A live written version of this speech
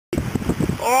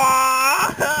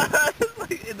Oh! It's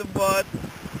like in the mud.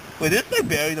 Wait, this like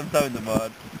bury themselves in the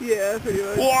mud. Yeah, pretty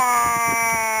much.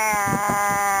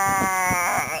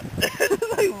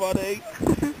 It's like running.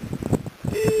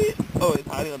 Oh, it's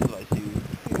hiding under my shoes.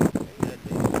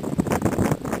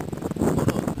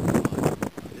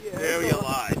 It's very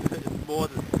alive. It's more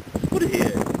than... Put it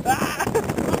here. Ah!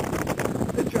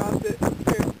 I dropped it.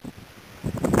 Here.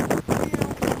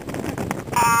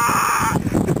 Ah!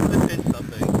 Let's hit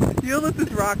something. You lift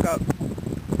this rock up.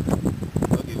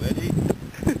 Okay, ready?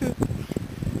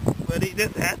 Ready?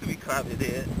 This has to be Clam in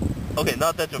here. Okay,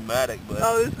 not that dramatic, but...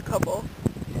 Oh, there's a couple.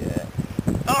 Yeah.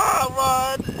 Oh,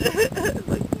 run!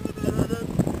 Like,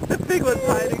 the big one's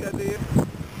hiding under you.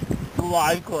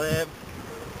 Live Clam.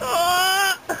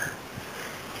 Ah!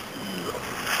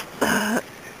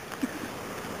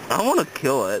 I want to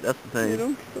kill it, that's the thing. You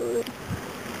don't kill it.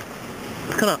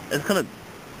 It's kind of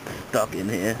stuck in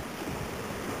here.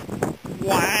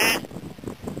 What?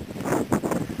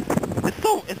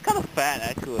 It's kind of fat,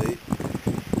 actually.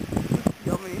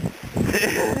 Yummy.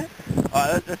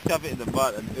 Alright, let's shove it in the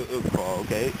mud and it'll crawl,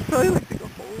 okay? Probably like dig a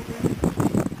hole.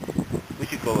 We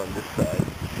should go on this side.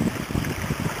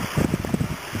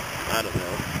 I don't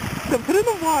know. So put it in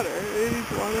the water. It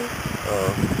needs water.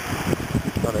 Oh,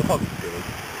 they're probably big.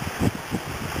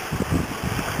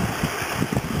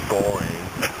 Boring.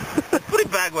 Put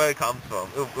it back where it comes from.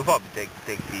 We'll probably dig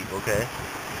deep, okay?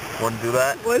 Want to do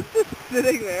that? What's just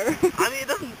sitting there? I mean, it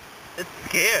doesn't... It's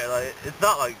scared. Like, it's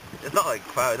not like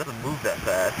crab. It doesn't move that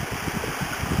fast.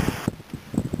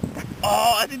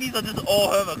 Oh, I think these are just all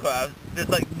hermit crabs. There's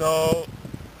like no...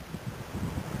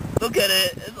 Look at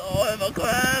it. It's all hermit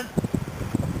crabs.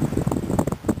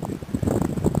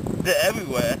 They're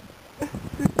everywhere.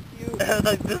 Cute.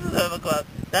 Like, this is hermit crab.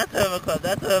 That's hermit crab.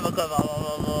 That's hermit crab. Blah,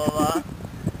 blah, blah, blah, blah.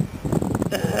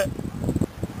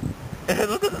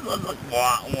 Look at this one. Like,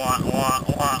 wah, wah, wah,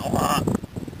 wah, wah.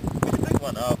 We should pick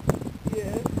one up.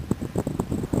 Yeah.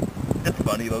 It's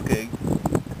funny looking.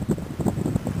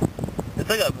 It's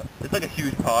like a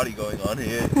huge party going on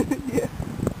here. Yeah.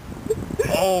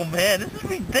 Oh man, this is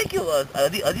ridiculous. Are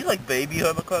these like baby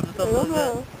hermit crabs or something I don't like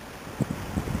know.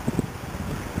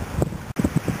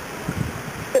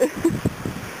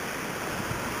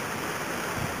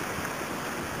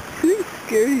 He's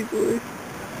scary boy.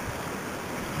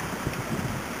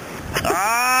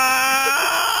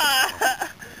 Ah!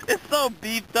 It's so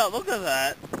beefed up. Look at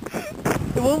that.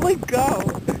 It won't let go.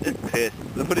 It's pissed.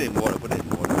 Let's put it in water. Put it in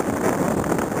water.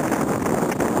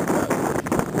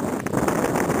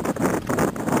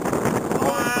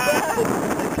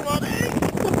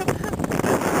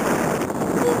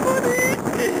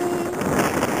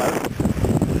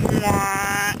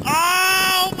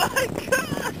 Oh my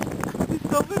god! There's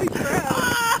so many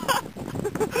crabs.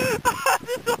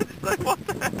 This one's like, what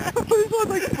the heck? This one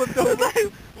like flipped over.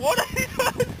 Like, what are you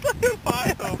doing? It's like a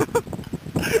pile.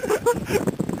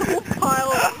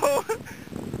 Pile of...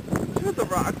 Put the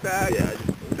rock back. Yeah.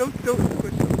 Don't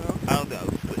squish them though. I don't think I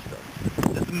would squish them.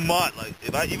 It's mud.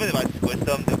 Like, even if I squish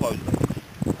them, they'll probably just like...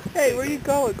 Hey, where are you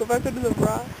going? Go back under the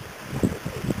rock.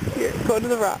 Here, go under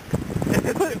the rock.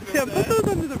 Tim, put those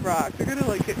under the rock. They're gonna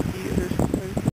like get eaten or